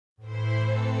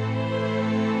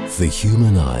The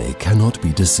human eye cannot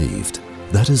be deceived.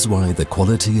 That is why the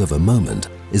quality of a moment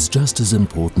is just as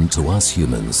important to us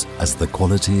humans as the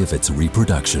quality of its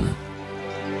reproduction.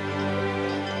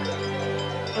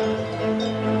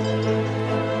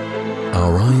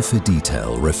 Our eye for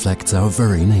detail reflects our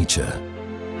very nature.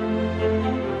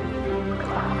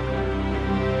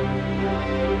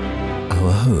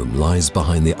 Our home lies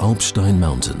behind the Alpstein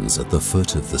Mountains at the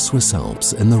foot of the Swiss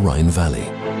Alps in the Rhine Valley.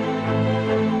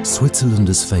 Switzerland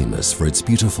is famous for its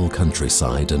beautiful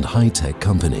countryside and high-tech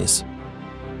companies.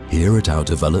 Here at our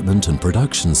development and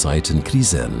production site in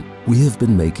Kriesen, we have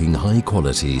been making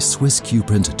high-quality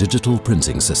swissQprint digital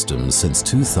printing systems since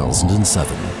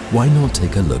 2007. Why not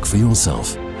take a look for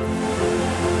yourself?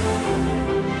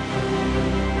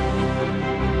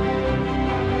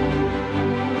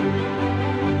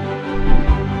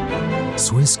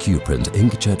 swissQprint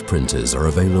inkjet printers are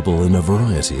available in a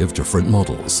variety of different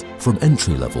models, from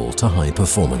entry-level to high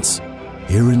performance.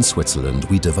 Here in Switzerland,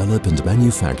 we develop and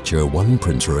manufacture one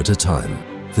printer at a time.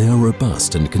 They are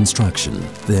robust in construction,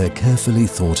 they are carefully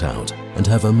thought out, and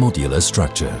have a modular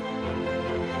structure.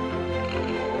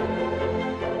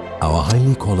 Our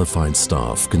highly qualified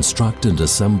staff construct and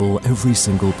assemble every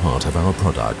single part of our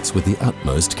products with the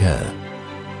utmost care.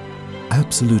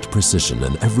 Absolute precision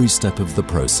in every step of the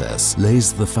process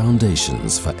lays the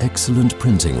foundations for excellent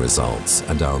printing results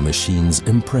and our machine's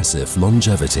impressive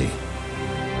longevity.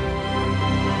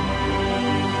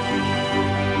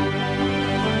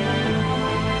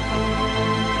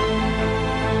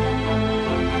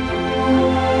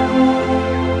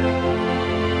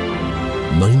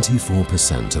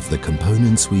 "94% of the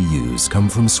components we use come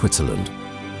from Switzerland.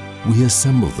 We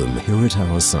assemble them here at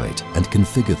our site and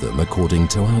configure them according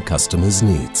to our customers'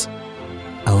 needs.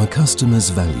 Our customers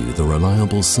value the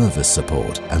reliable service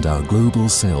support, and our global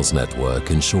sales network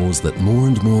ensures that more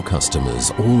and more customers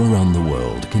all around the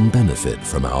world can benefit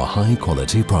from our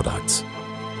high-quality products.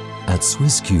 At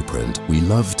swissQprint, we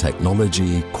love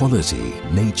technology, quality,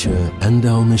 nature, and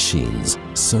our machines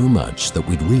so much that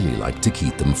we'd really like to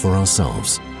keep them for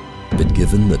ourselves. But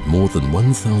given that more than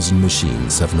 1,000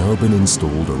 machines have now been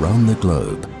installed around the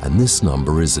globe, and this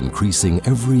number is increasing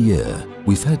every year,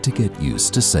 we've had to get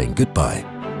used to saying goodbye.